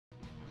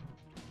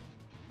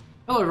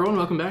Hello everyone,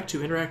 welcome back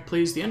to Interact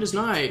Plays The End Is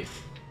Nigh.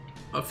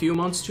 A few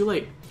months too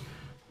late.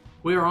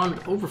 We are on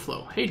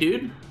Overflow. Hey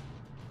dude,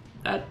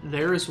 that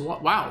there is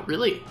what? Wow,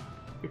 really?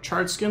 Your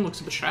charred skin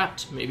looks a bit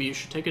chapped. Maybe you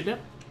should take a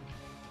dip.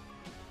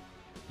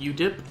 You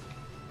dip?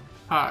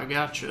 Ah,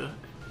 gotcha.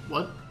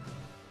 What?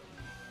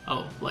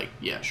 Oh, like,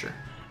 yeah, sure.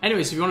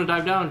 Anyways, if you want to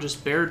dive down,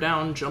 just bear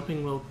down.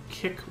 Jumping will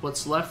kick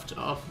what's left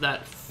of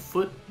that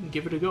foot.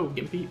 Give it a go,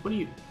 Gimpy. What are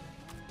you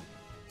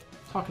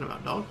talking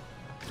about, dog?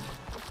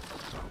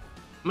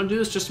 I'm gonna do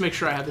this just to make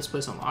sure I have this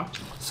place unlocked.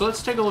 So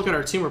let's take a look at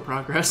our teamwork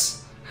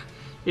progress.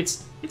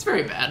 It's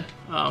very bad.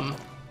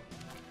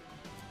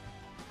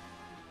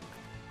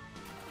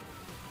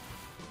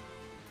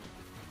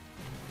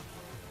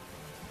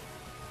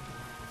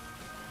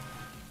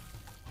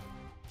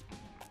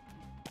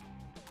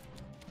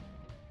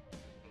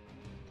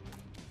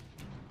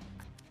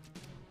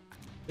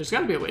 There's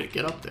gotta be a way to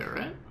get up there,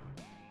 right?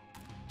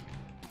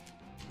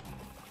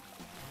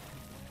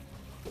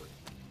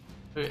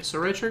 Okay, so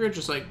right trigger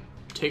just like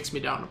takes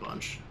me down a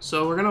bunch.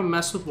 So we're gonna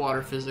mess with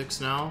water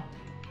physics now.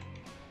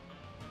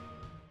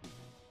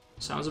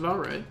 Sounds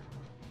about right.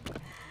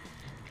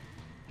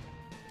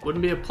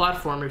 Wouldn't be a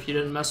platformer if you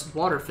didn't mess with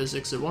water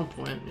physics at one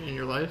point in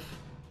your life.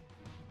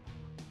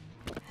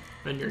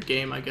 In your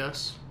game, I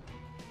guess.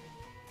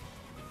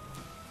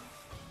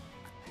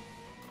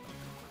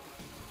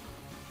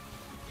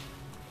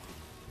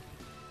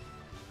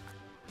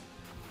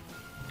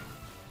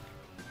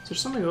 Is there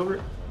something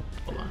over?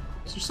 Hold on.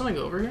 Is there something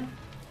over here?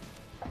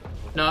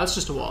 No, that's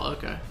just a wall.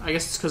 Okay. I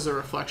guess it's because of the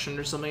reflection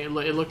or something. It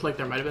looked like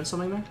there might have been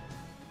something there.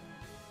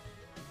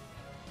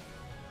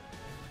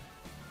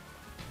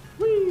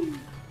 Whee!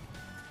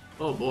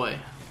 Oh boy.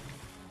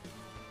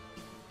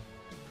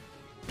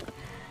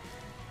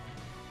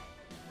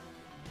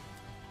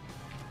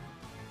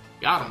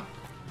 Got him.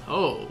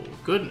 Oh,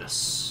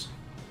 goodness.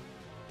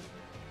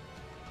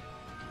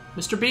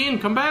 Mr. Bean,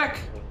 come back!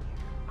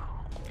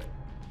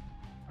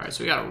 Alright,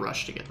 so we gotta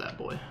rush to get that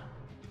boy.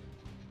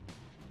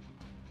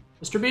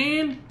 Mr.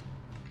 Bean?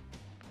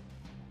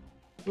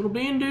 Little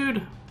Bean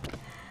dude?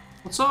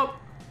 What's up?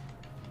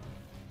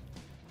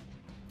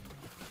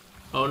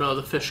 Oh no,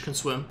 the fish can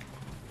swim.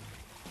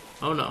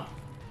 Oh no.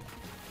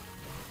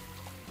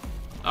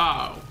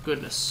 Oh,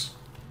 goodness.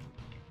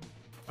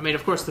 I mean,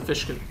 of course the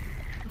fish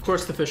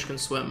can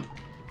swim.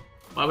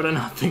 Why would I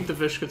not think the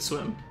fish could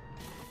swim?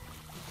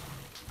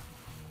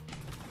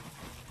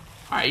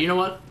 Alright, you know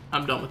what?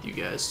 I'm done with you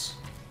guys.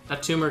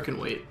 That tumor can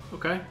wait,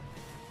 okay?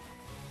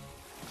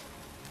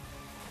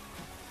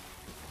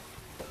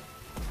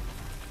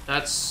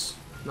 That's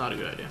not a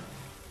good idea.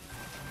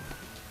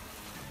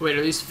 Wait,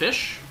 are these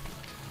fish?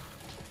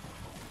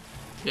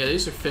 Yeah,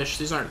 these are fish.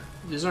 These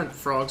aren't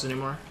frogs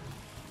anymore.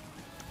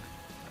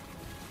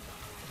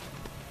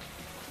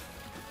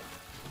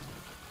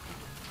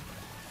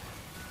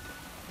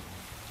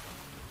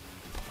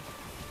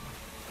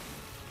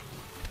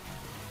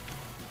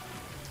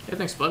 Hey,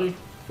 thanks, buddy.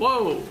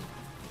 Whoa!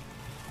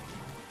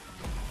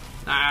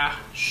 Ah,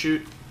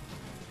 shoot.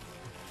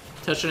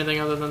 Touch anything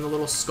other than the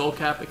little skull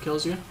cap, it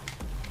kills you.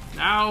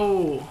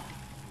 Ow!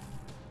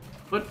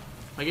 What?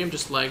 My game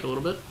just lagged a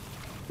little bit.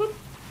 Whoop.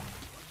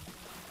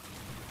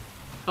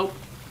 Help.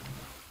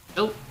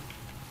 Help.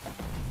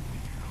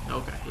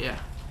 Okay, yeah.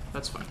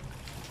 That's fine.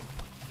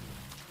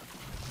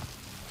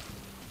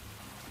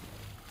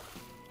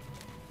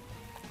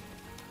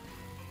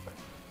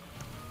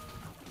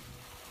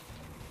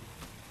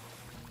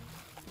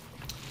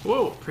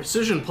 Whoa,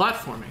 precision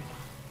platforming.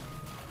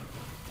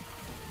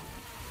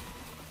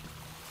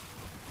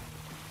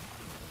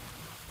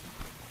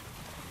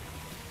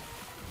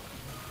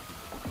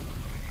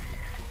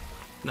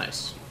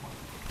 Nice.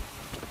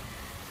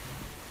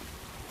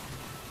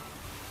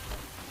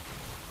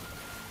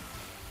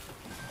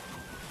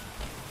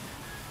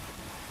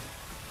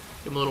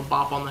 Give him a little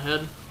bop on the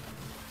head.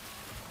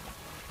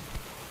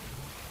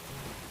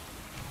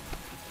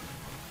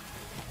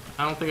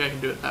 I don't think I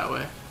can do it that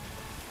way.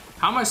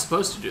 How am I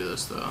supposed to do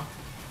this, though?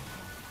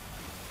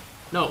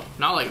 No,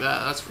 not like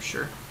that, that's for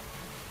sure.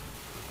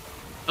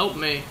 Help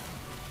me.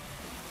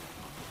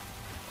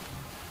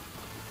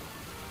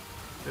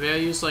 Maybe I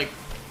use, like...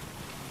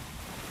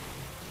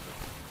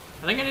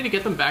 I think I need to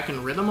get them back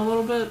in rhythm a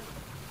little bit.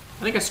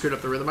 I think I screwed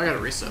up the rhythm. I gotta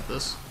reset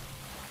this.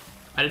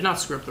 I did not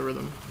screw up the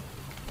rhythm.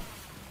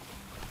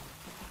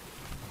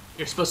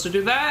 You're supposed to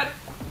do that!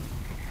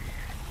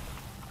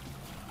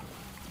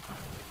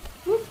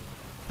 Whoop!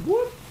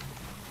 Whoop!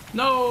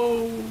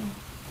 No!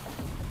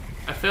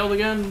 I failed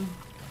again.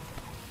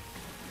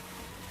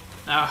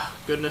 Ah,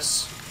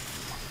 goodness.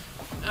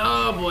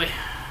 Oh boy.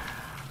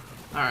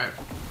 Alright.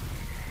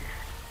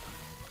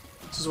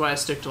 This is why I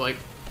stick to, like,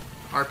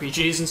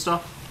 RPGs and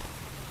stuff.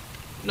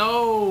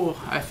 No!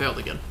 I failed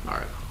again.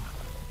 Alright.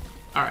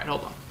 Alright,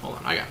 hold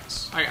on. I got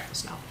this. I got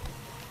this now.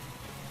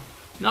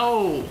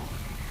 No!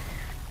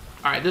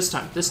 Alright, this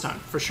time,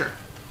 for sure.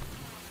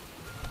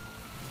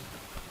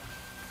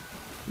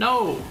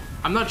 No!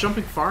 I'm not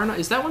jumping far enough.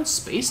 Is that one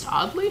spaced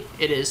oddly?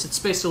 It is. It's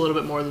spaced a little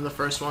bit more than the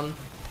first one.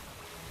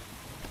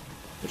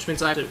 Which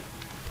means I have to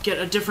get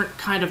a different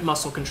kind of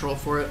muscle control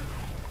for it.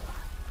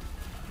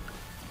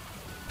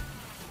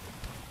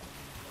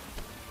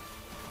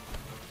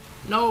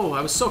 No,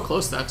 I was so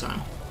close that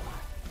time.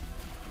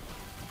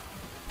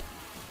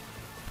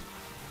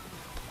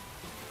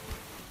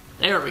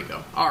 There we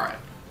go. Alright.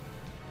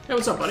 Hey,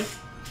 what's up, buddy?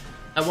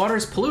 That water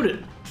is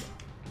polluted.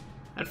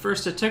 At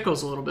first it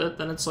tickles a little bit,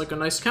 then it's like a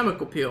nice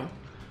chemical peel.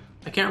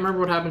 I can't remember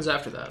what happens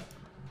after that.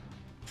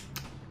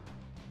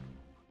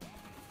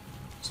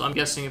 So I'm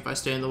guessing if I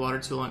stay in the water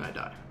too long, I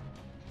die.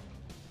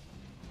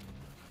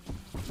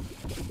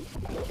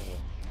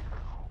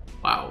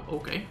 Wow,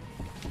 okay.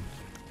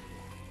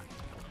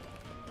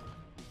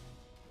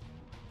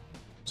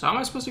 So how am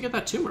I supposed to get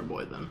that tumor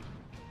boy then?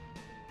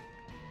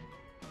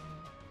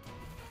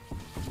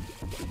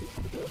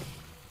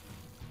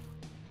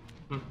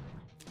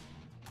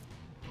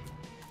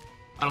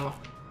 I don't know.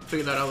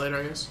 Figure that out later,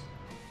 I guess.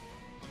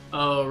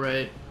 Oh,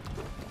 right.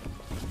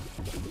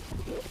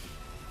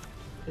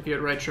 If you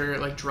hit right trigger, it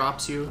like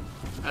drops you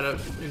at an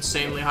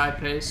insanely high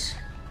pace.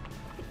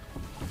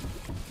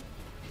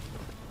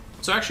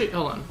 So actually,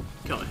 hold on.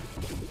 Kill me.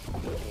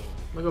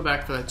 I'm gonna go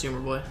back for that tumor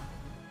boy.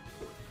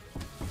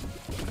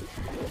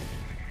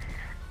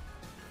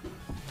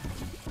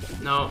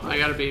 No, I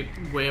gotta be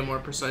way more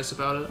precise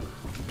about it.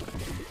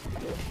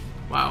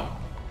 Wow.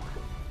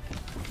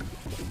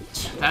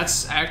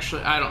 That's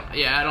actually, I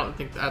don't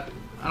think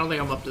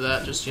I'm up to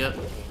that just yet.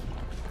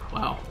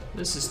 Wow.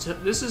 This is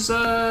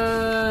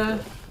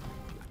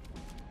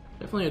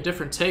definitely a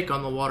different take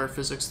on the water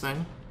physics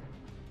thing.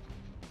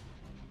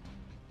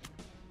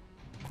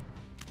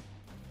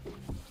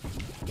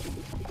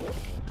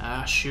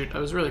 Ah, shoot. I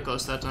was really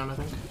close that time, I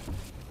think.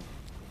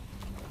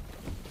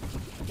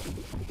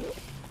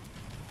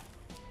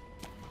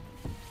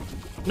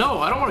 No,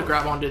 I don't want to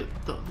grab onto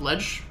the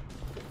ledge.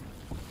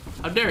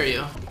 How dare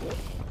you?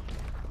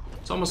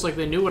 It's almost like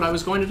they knew what I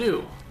was going to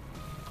do.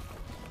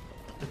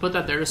 They put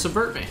that there to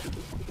subvert me.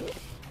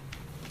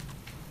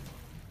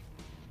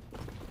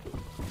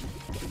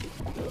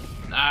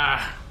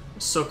 Ah,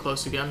 so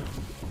close again.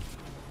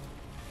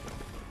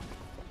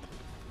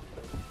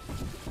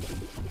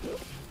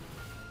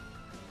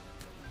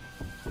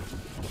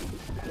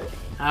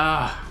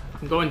 Ah,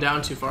 I'm going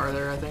down too far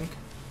there, I think.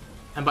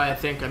 And by I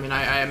think, I mean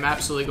I am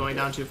absolutely going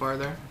down too far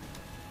there.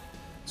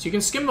 So you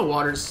can skim the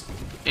water's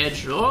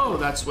edge. Oh,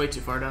 that's way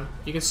too far down.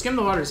 You can skim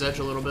the water's edge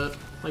a little bit.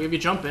 Like if you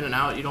jump in and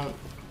out, you don't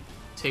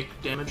take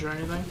damage or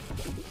anything.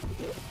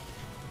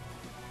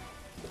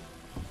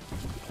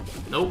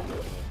 Nope,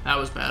 that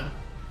was bad.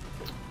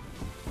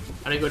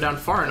 I didn't go down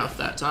far enough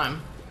that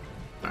time.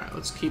 Alright,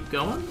 let's keep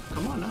going.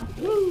 Come on now.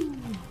 Woo!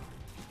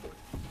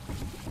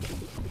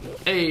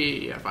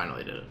 Hey, I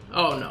finally did it.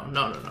 Oh, no,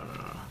 no, no, no, no,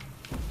 no.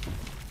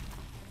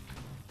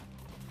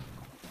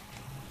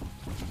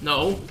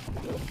 No.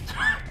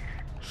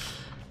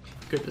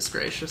 Goodness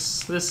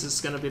gracious. This is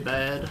gonna be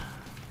bad.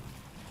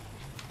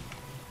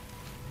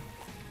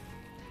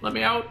 Let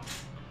me out.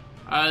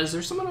 Is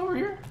there someone over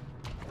here?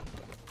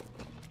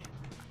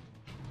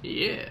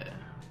 Yeah.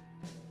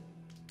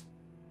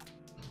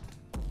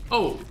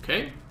 Oh,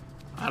 okay.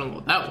 I don't know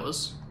what that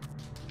was.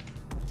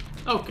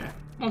 Okay.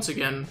 Once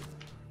again.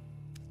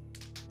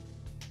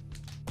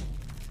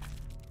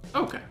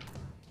 Okay.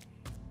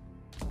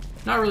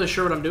 Not really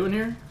sure what I'm doing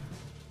here.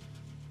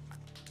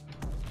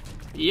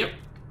 Yep.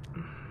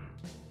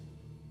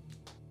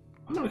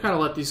 I'm gonna kind of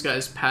let these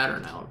guys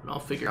pattern out, and I'll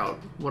figure out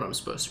what I'm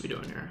supposed to be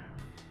doing here.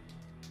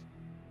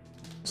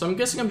 So I'm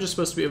guessing I'm just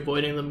supposed to be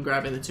avoiding them,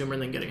 grabbing the tumor,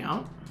 and then getting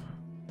out.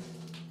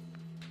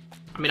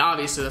 I mean,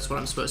 obviously that's what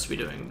I'm supposed to be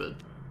doing, but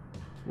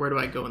where do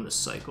I go in this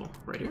cycle?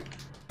 Right here?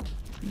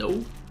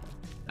 No.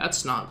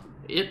 That's not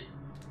it.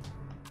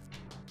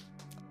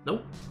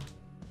 Nope.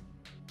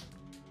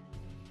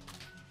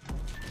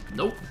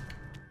 Nope.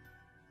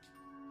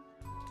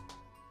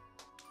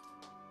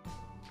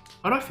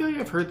 Why do I feel like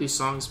I've heard these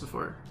songs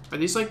before? Are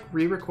these like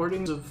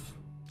re-recordings of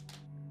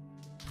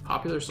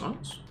popular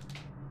songs?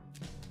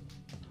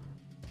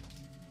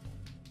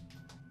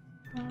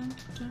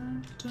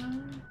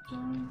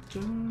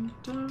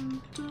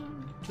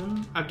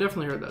 I've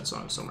definitely heard that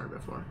song somewhere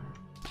before.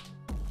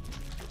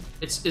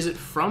 Is it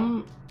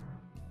from...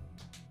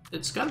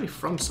 It's gotta be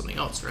from something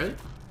else, right?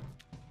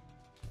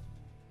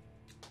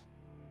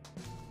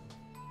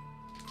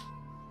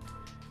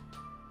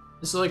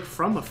 Is it like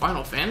from a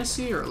Final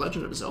Fantasy or a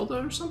Legend of Zelda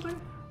or something?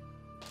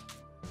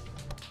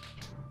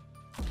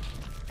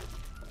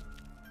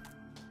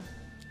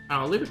 I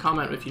don't know, leave a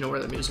comment if you know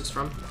where that music's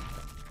from.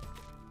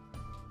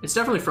 It's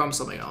definitely from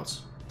something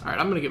else. Alright,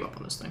 I'm gonna give up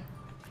on this thing.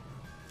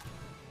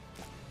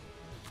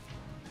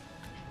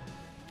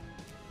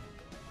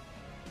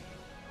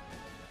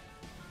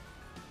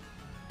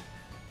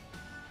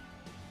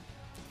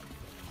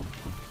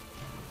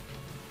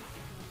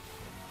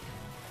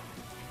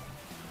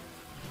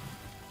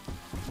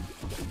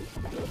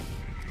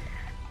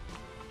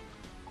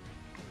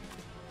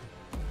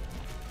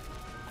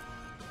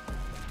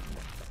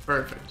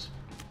 Perfect.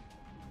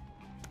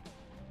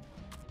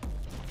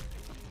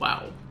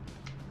 Wow.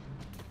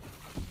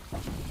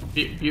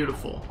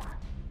 Beautiful.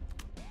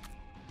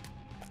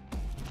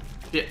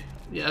 Yeah,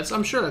 yeah,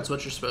 I'm sure that's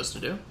what you're supposed to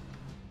do.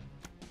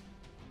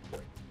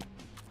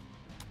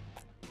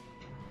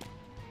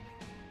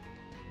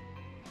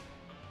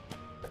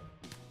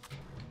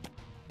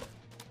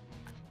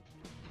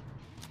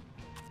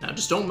 Now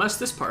just don't mess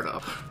this part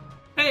up.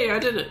 Hey, I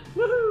did it!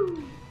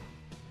 Woohoo!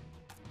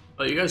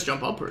 Oh, you guys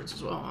jump upwards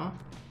as well, huh?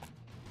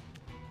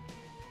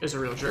 You guys are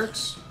real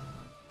jerks.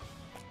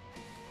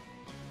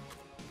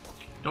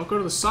 Don't go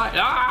to the side.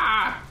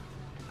 Ah!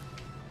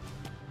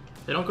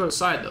 They don't go to the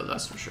side though,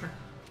 that's for sure.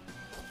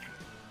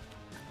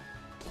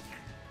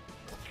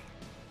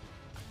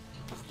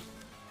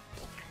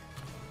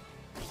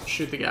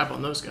 Shoot the gap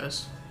on those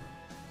guys.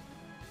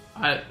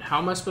 How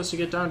am I supposed to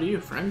get down to you,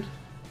 friend?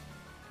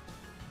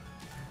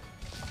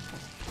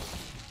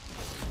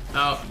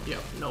 Oh, yeah,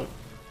 nope.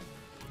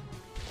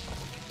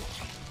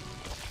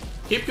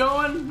 Keep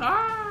going!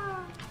 Ah!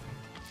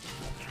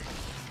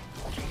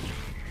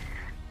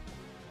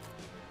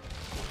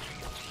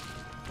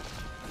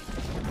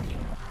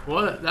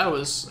 What? That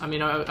was... I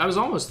mean, I was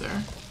almost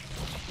there.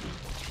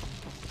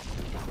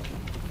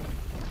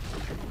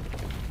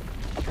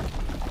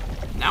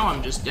 Now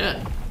I'm just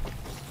dead.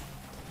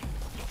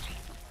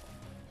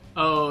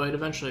 Oh, it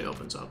eventually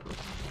opens up.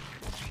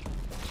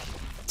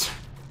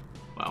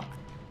 Wow.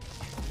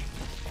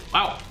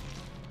 Wow!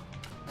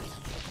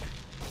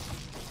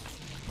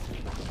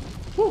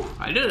 Whew,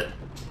 I did it!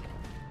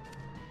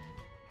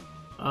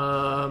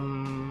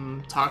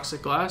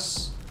 Toxic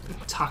glass?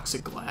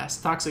 Toxic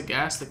glass. Toxic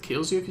gas that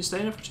kills you if you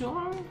stay in it for too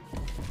long?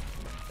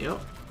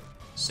 Yep.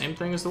 Same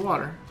thing as the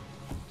water.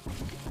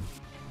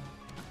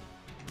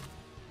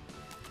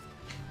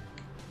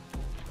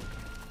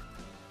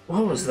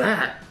 What was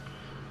that?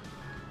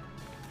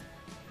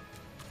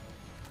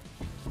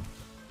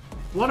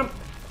 What am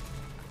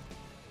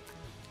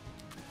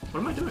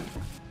I doing?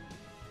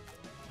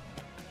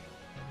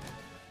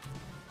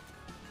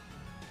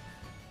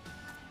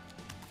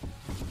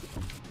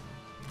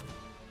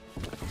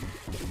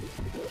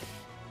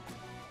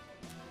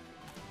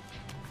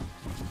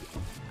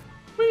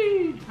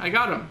 Whee! I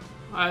got him.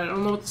 I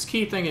don't know what this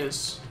key thing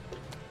is.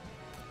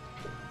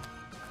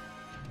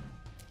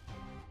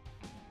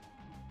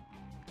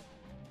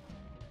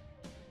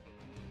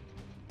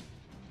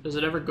 Does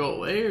it ever go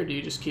away, or do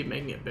you just keep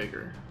making it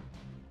bigger?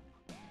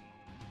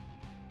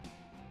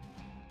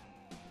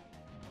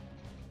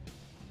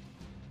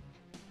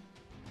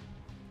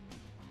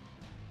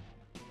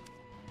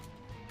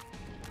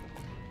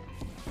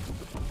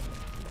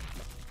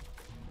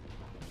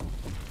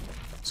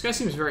 This guy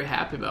seems very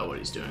happy about what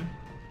he's doing.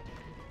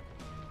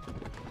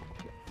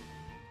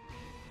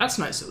 That's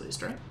nice, at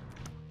least, right?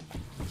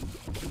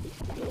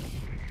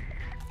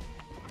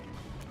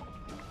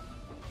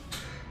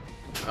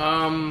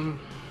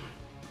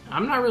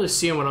 I'm not really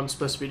seeing what I'm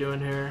supposed to be doing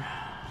here.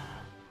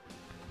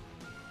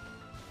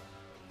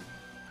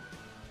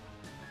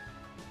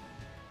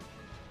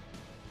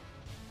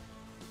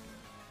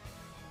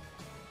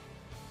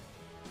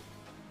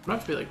 I'm gonna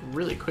have to be like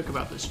really quick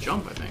about this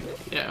jump, I think.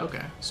 Yeah,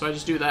 okay. So I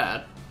just do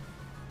that.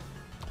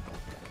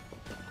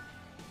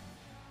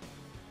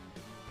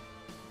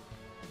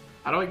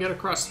 How do I get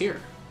across here?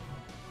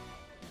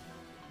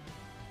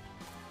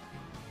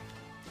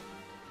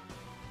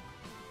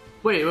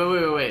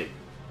 Wait.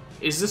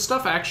 Is this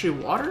stuff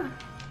actually water?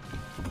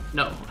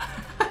 No.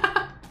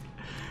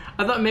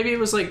 I thought maybe it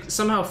was like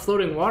somehow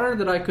floating water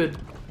that I could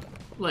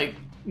like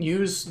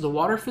use the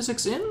water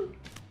physics in?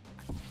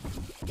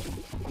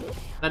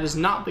 That is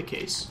not the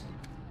case.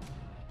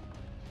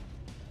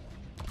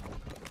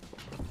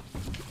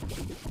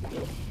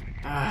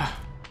 Ah.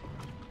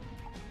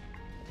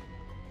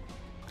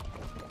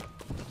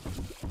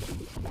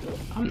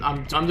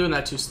 I'm doing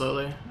that too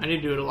slowly. I need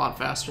to do it a lot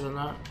faster than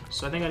that.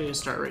 So I think I need to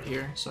start right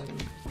here so I can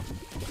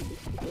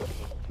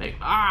make...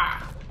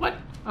 Ah! What?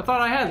 I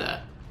thought I had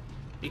that.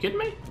 You kidding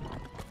me?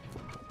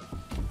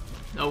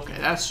 Okay,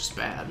 that's just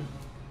bad.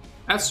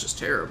 That's just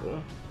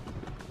terrible.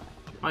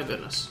 My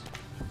goodness.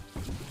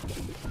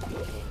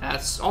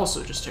 That's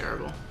also just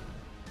terrible.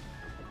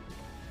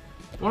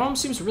 One of them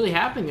seems really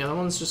happy, and the other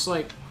one's just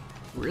like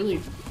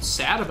really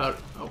sad about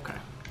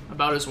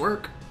about his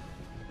work.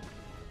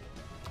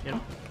 You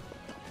know?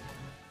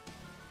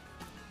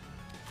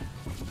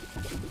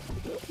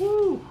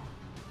 Woo!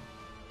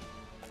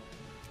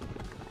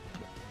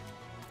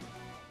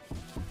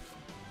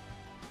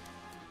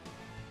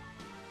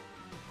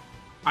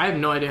 I have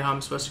no idea how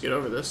I'm supposed to get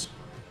over this.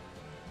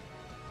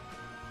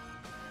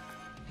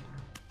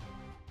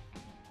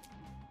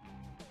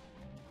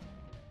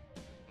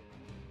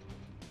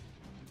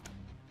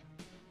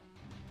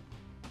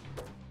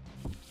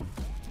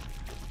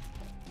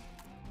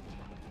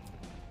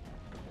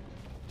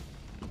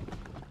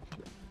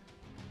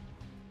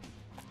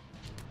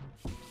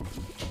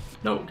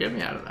 No, get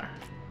me out of there.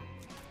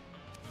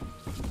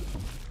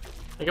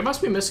 Like, I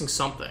must be missing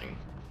something.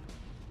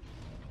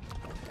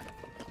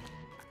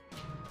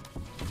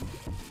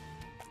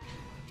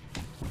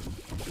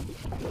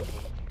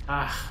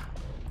 Ah.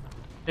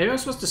 Maybe I'm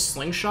supposed to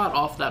slingshot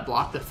off that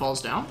block that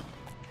falls down?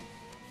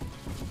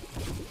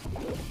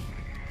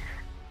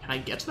 Can I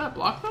get to that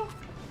block, though?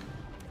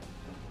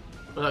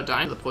 Without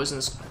dying to the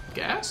poisonous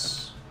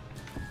gas?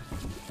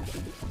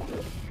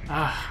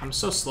 Ah, I'm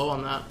so slow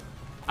on that.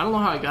 I don't know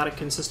how I got it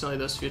consistently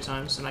those few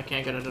times, and I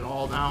can't get it at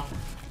all now.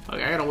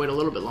 Okay, I gotta wait a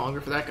little bit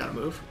longer for that guy to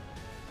move.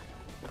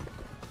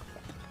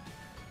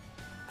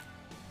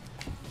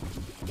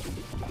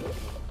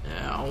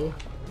 Ow.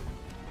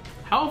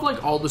 How of,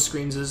 like, all the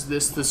screens is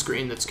this the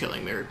screen that's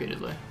killing me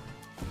repeatedly?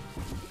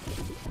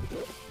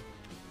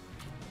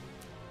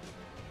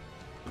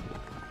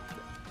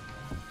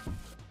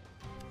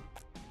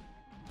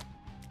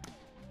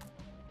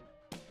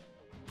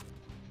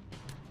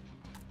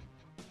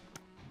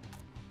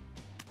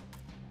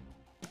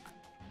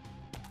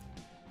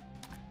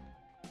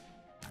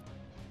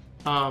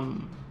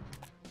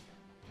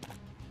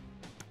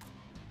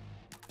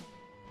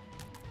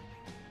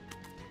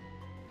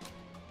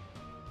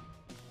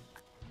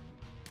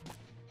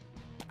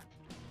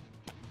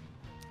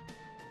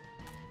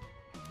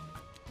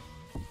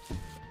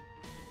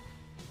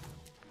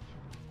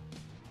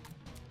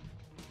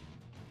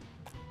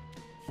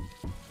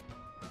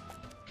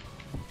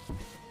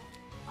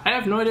 I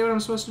have no idea what I'm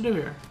supposed to do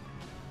here.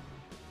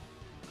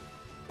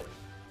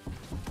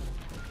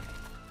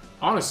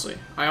 Honestly,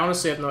 I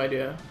honestly have no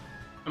idea.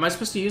 Am I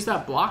supposed to use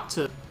that block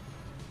to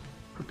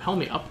propel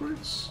me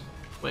upwards?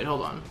 Wait,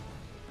 hold on.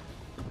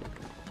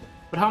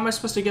 But how am I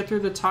supposed to get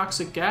through the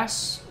toxic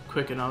gas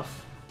quick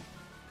enough?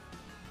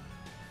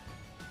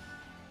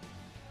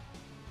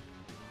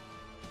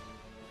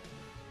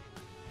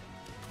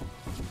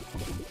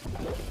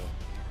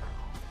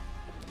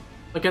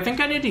 Like, I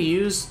think I need to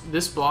use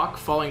this block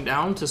falling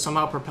down to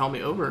somehow propel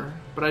me over,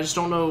 but I just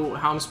don't know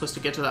how I'm supposed to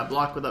get to that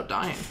block without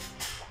dying.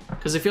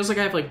 Because it feels like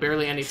I have, like,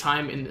 barely any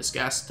time in this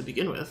gas to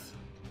begin with.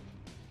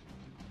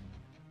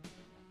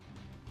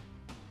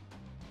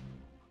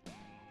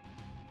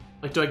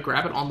 Like, do I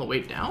grab it on the way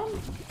down?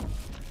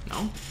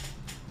 No.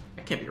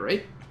 That can't be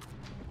right.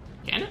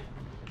 Can it?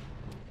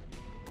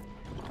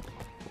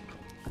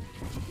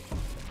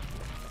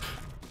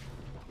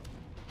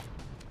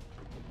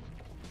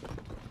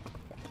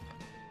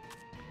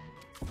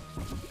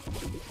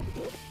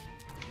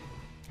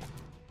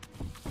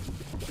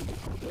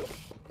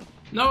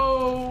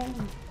 No!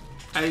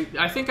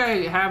 I think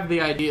I have the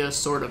idea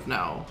sort of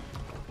now.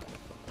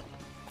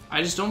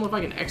 I just don't know if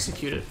I can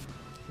execute it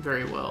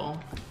very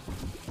well.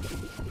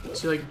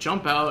 So you, like,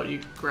 jump out,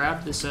 you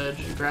grab this edge,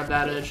 you grab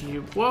that edge, and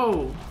you...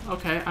 Whoa!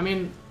 Okay, I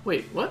mean...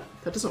 Wait, what?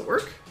 That doesn't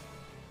work?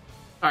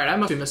 Alright, I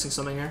must be missing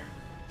something here.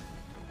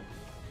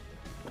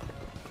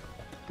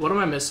 What am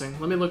I missing?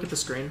 Let me look at the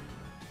screen.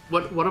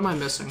 What am I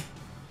missing?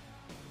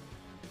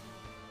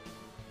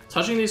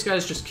 Touching these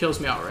guys just kills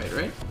me outright,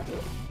 right?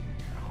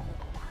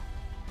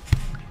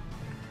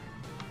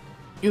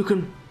 You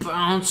can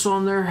bounce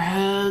on their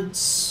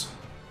heads.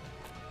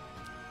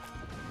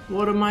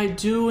 What am I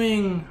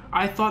doing?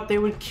 I thought they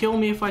would kill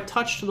me if I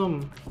touched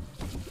them.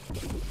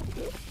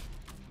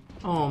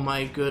 Oh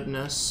my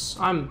goodness.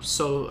 I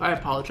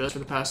apologize for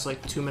the past,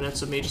 like, 2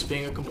 minutes of me just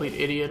being a complete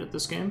idiot at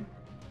this game.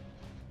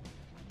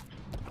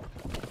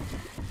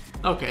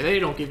 Okay, they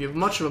don't give you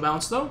much of a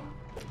bounce, though.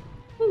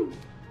 Woo.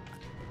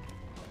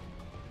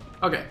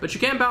 Okay, but you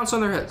can't bounce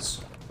on their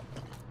heads.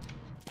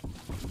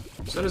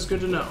 So that is good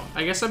to know.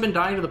 I guess I've been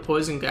dying to the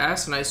poison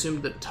gas, and I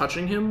assumed that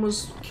touching him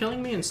was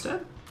killing me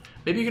instead?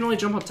 Maybe you can only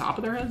jump on top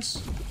of their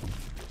heads?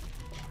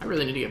 I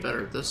really need to get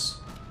better at this.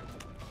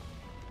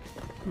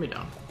 Put me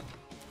down.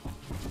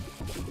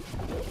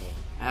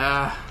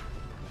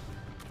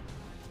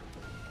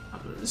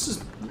 This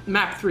is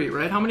map 3,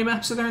 right? How many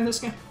maps are there in this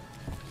game?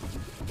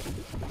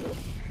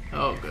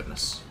 Oh,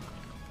 goodness.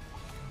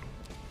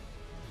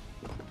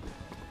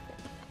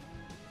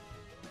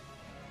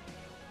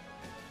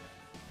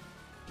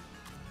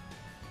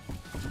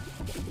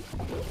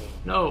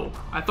 No,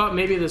 I thought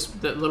maybe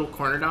that little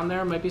corner down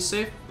there might be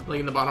safe, like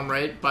in the bottom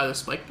right by the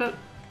spike pit.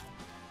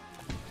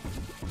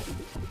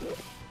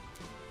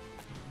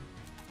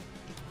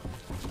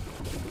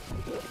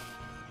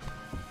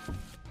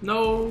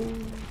 No.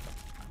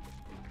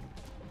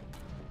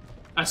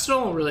 I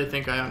still don't really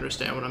think I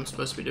understand what I'm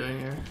supposed to be doing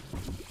here.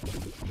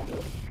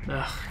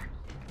 Ugh.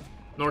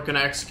 Nor can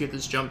I execute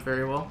this jump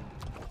very well.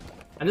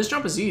 And this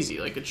jump is easy,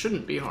 like it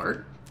shouldn't be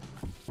hard.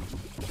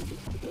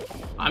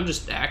 I'm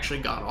just actually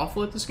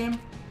god-awful at this game.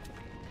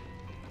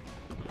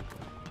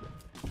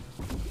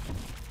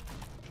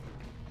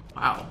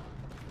 Wow.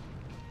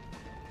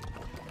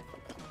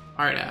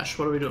 Alright, Ash,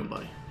 what are we doing,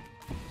 buddy?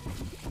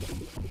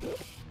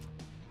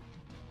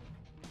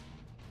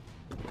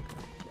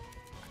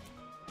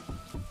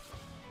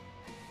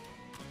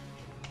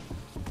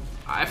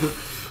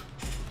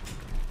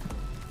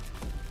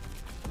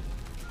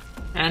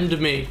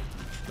 And me.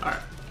 Alright.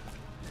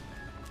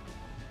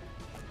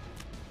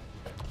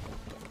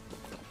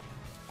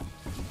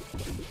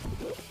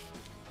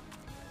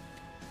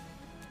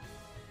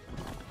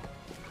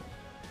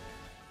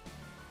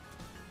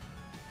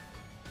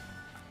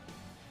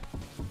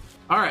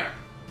 Alright.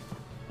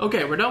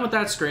 Okay, we're done with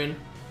that screen. We're done with that screen.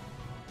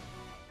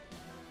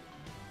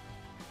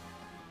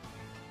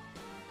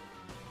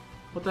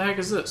 What the heck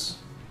is this?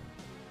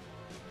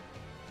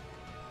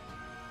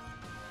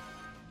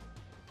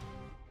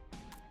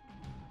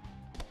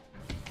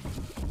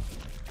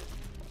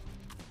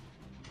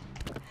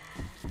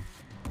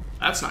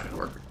 That's not gonna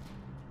work.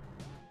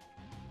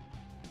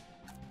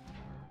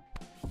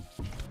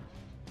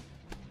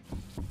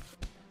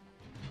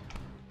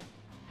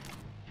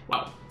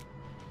 Wow.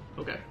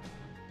 Okay.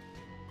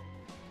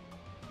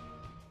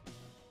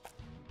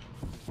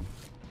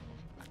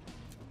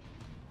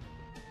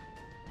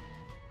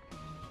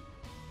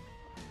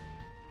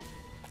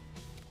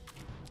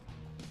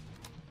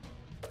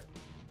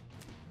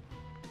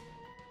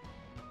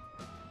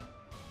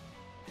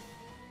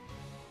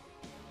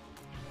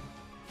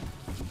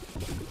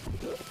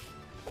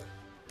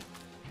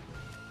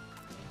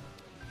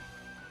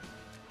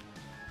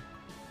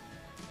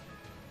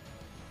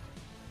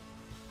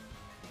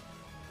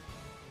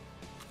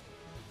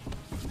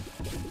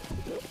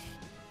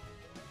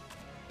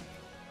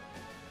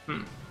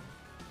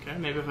 Okay,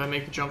 maybe if I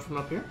make the jump from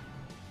up here.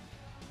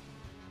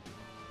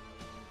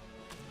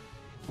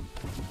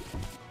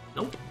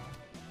 Nope.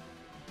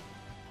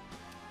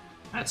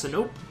 That's a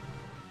nope.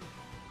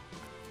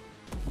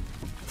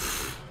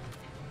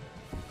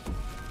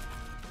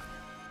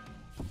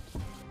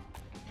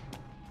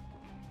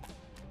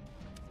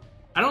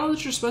 I don't know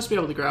that you're supposed to be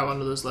able to grab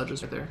onto those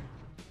ledges right there,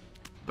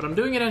 but I'm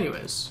doing it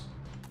anyways.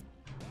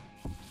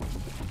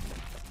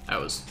 That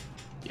was,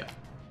 yeah.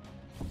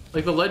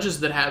 Like the ledges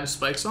that have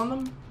spikes on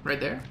them, right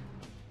there.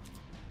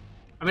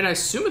 I mean, I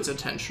assume it's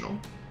intentional.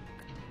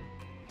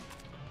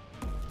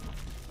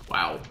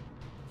 Wow.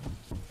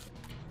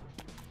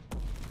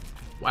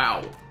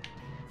 Wow.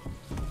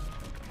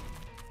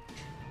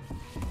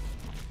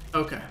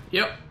 Okay,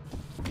 yep.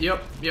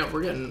 Yep,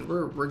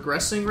 we're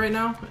regressing right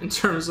now in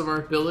terms of our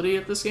ability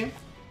at this game.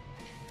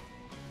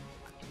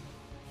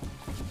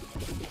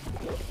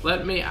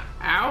 Let me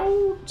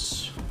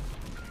out.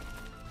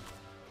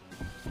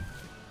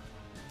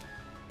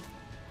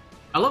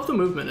 I love the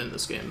movement in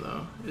this game,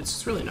 though.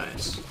 It's really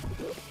nice.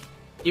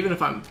 Even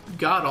if I'm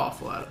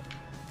god-awful at it.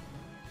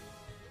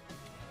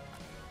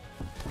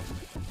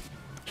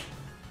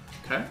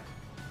 Okay.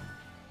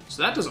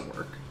 So that doesn't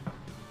work.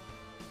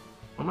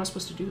 What am I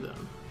supposed to do,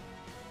 then?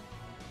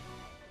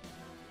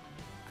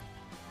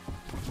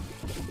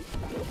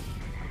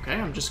 Okay,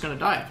 I'm just gonna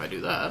die if I do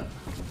that.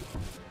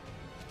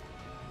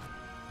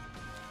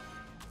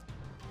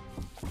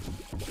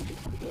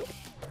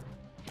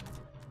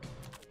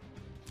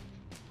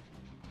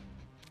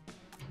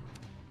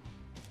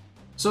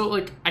 So,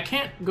 like, I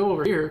can't go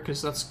over here because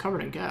that's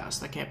covered in gas.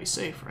 That can't be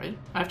safe, right?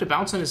 I have to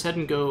bounce on his head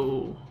and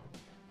go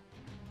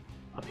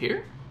up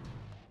here?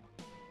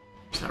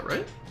 Is that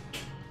right?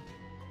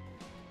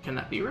 Can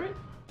that be right?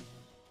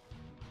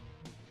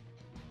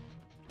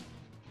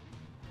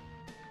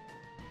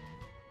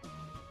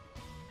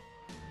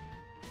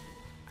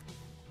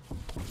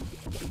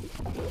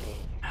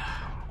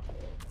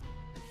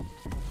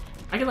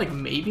 I can, like,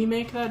 maybe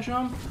make that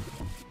jump.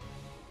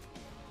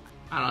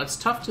 I don't know, it's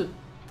tough to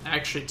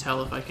actually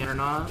tell if I can or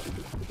not.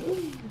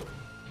 I'm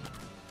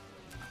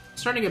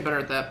starting to get better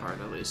at that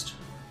part, at least.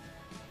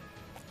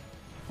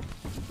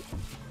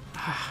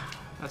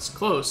 That's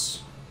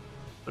close,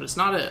 but it's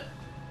not it.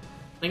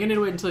 I think I need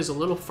to wait until he's a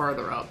little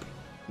farther up,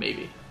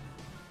 maybe.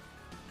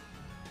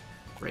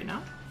 Right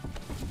now?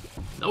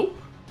 Nope.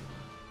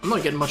 I'm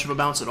not getting much of a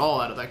bounce at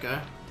all out of that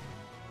guy.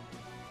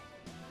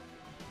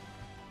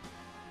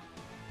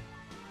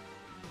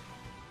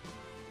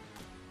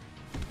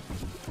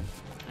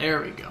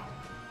 There we go.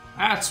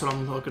 That's what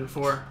I'm looking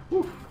for.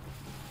 Whew.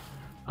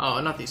 Oh,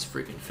 not these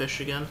freaking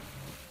fish again.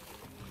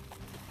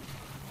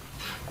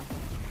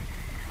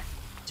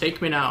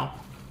 Take me now.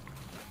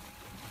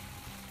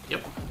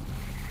 Yep.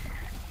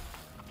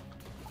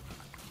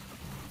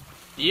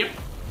 Yep.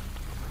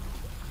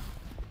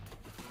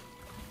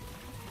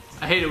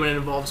 I hate it when it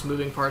involves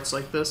moving parts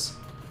like this.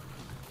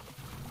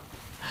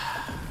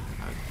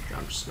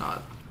 I'm just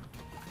not...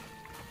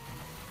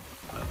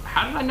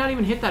 How did I not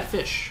even hit that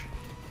fish?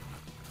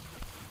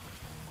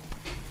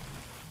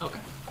 Okay.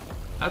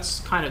 That's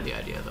kind of the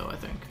idea, though, I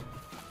think.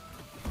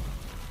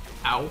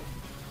 Ow.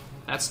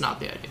 That's not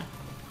the idea.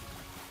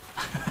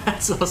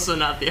 That's also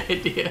not the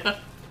idea.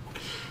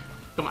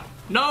 Come on.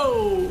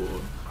 No!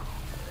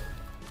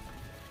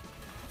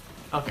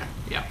 Okay,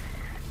 yeah.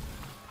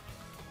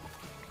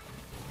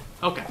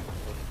 Okay.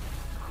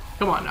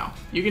 Come on now.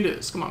 You can do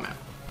this. Come on, man.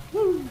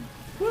 Woo!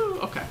 Woo!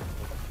 Okay.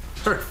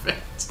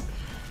 Perfect.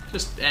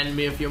 Just end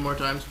me a few more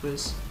times,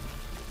 please.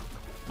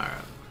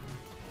 Alright.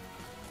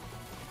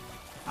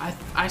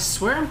 I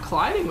swear I'm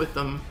colliding with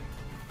them.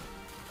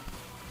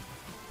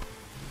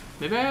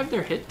 Maybe I have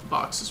their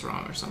hitboxes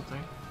wrong or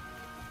something.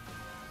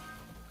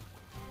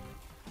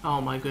 Oh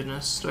my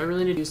goodness. Do I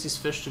really need to use these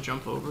fish to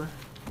jump over?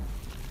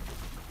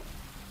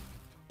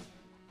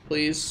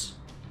 Please.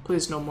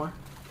 Please, no more.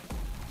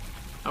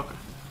 Okay.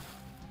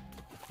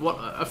 What?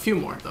 A few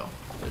more, though.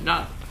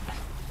 Not...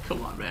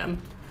 Come on,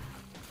 man.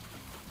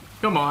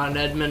 Come on,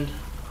 Edmund.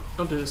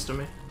 Don't do this to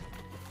me.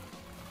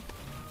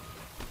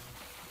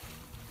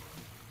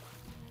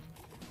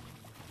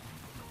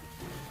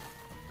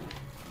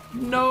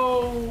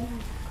 No!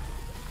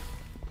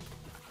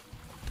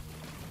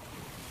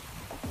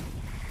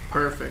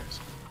 Perfect.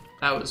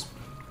 That was...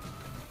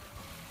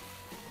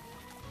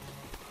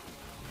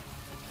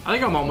 I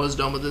think I'm almost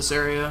done with this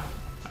area.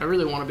 I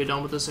really want to be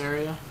done with this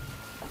area.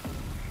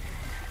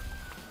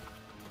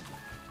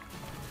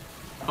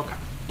 Okay.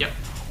 Yep.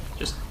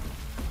 Just...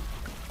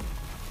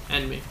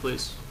 end me,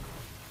 please.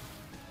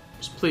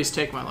 Just please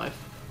take my life.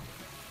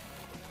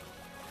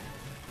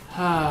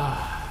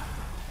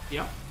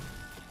 Yep.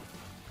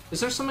 Is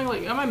there something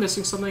like... am I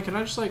missing something? Can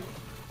I just like...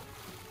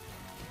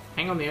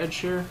 hang on the edge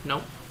here?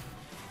 Nope.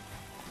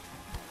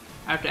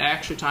 I have to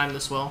actually time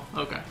this well.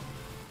 Okay.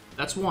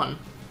 That's one.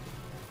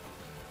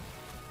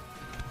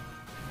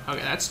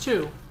 Okay, that's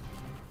two.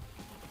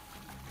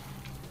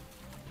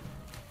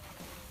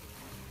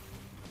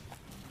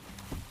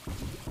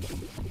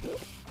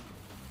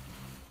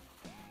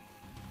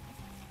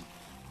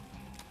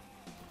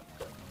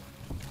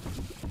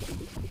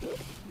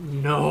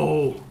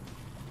 No.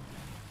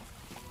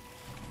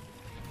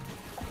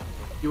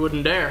 You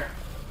wouldn't dare.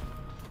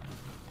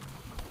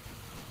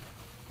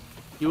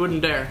 You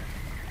wouldn't dare.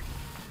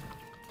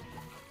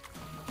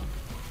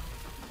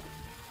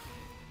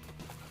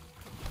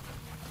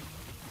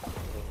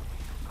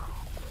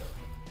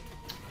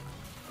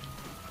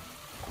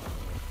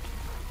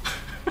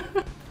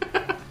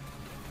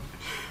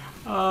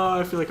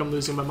 I feel like I'm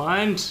losing my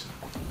mind.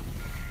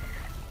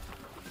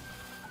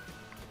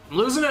 I'm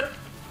losing it.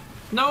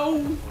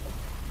 No.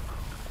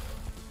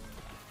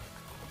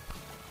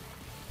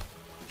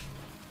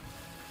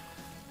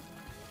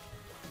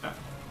 Okay.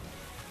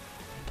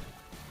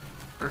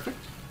 Perfect.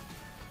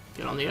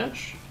 Get on the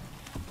edge.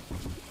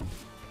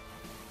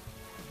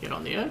 Get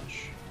on the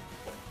edge.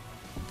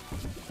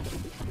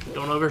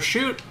 Don't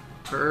overshoot.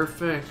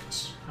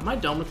 Perfect. Am I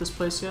done with this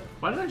place yet?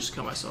 Why did I just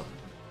kill myself?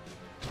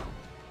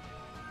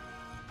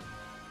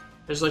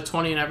 There's like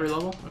 20 in every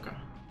level? Okay.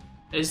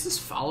 Is this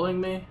following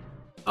me?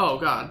 Oh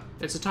god,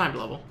 it's a timed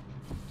level.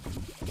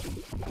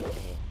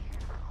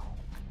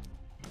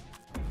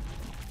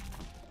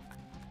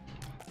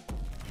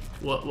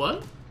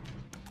 What?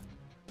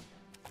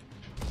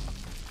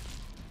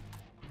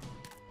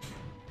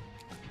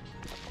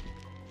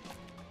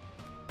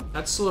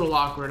 That's a little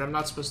awkward. I'm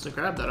not supposed to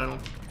grab that, I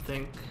don't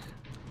think.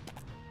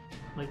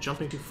 Like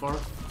jumping too far.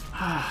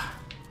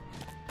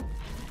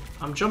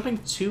 I'm jumping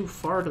too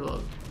far to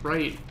the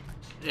right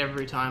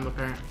every time,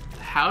 apparently.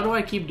 How do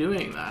I keep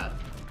doing that?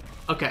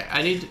 Okay,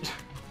 I need to...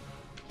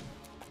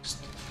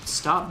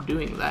 stop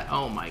doing that.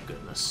 Oh my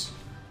goodness.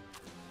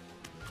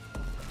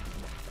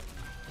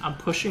 I'm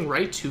pushing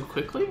right too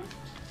quickly?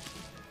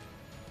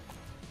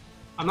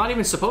 I'm not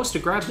even supposed to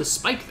grab the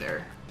spike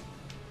there.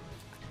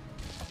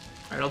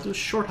 Alright, I'll do a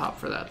short hop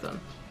for that then.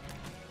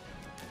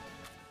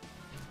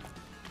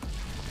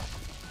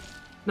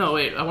 No,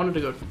 wait, I wanted to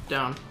go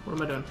down. What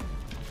am I doing?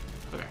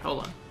 Okay,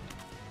 hold on.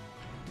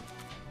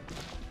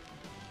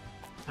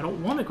 I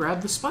don't want to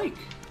grab the spike.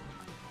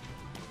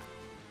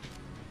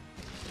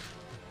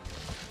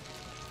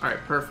 Alright,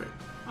 perfect.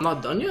 I'm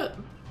not done yet?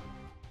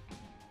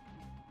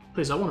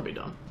 Please, I want to be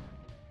done.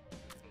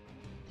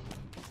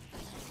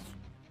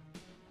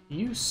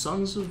 You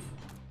sons of...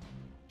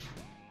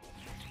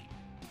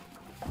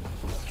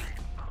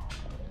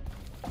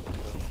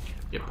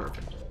 yeah,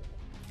 perfect.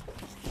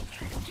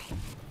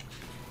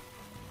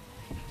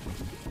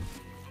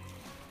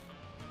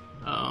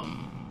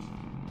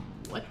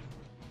 What?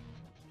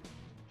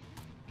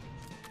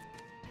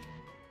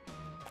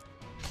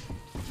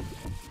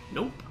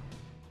 Nope.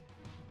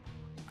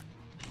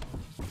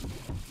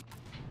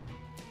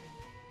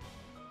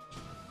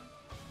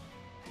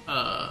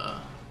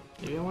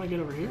 Maybe I want to get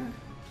over here?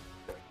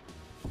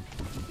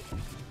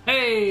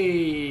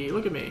 Hey,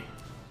 look at me.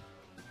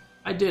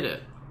 I did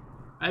it.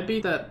 I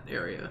beat that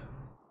area.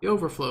 The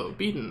Overflow,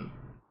 beaten.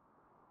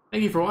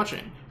 Thank you for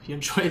watching. If you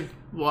enjoyed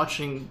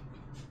watching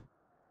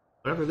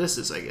whatever this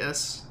is, I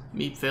guess,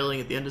 me failing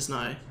at the End Is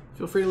Nigh,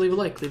 feel free to leave a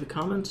like, leave a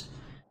comment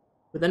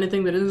with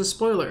anything that isn't a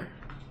spoiler.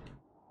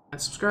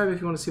 And subscribe if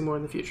you want to see more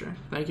in the future.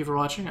 Thank you for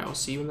watching. I will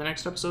see you in the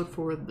next episode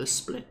for The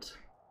Split.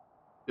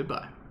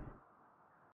 Goodbye.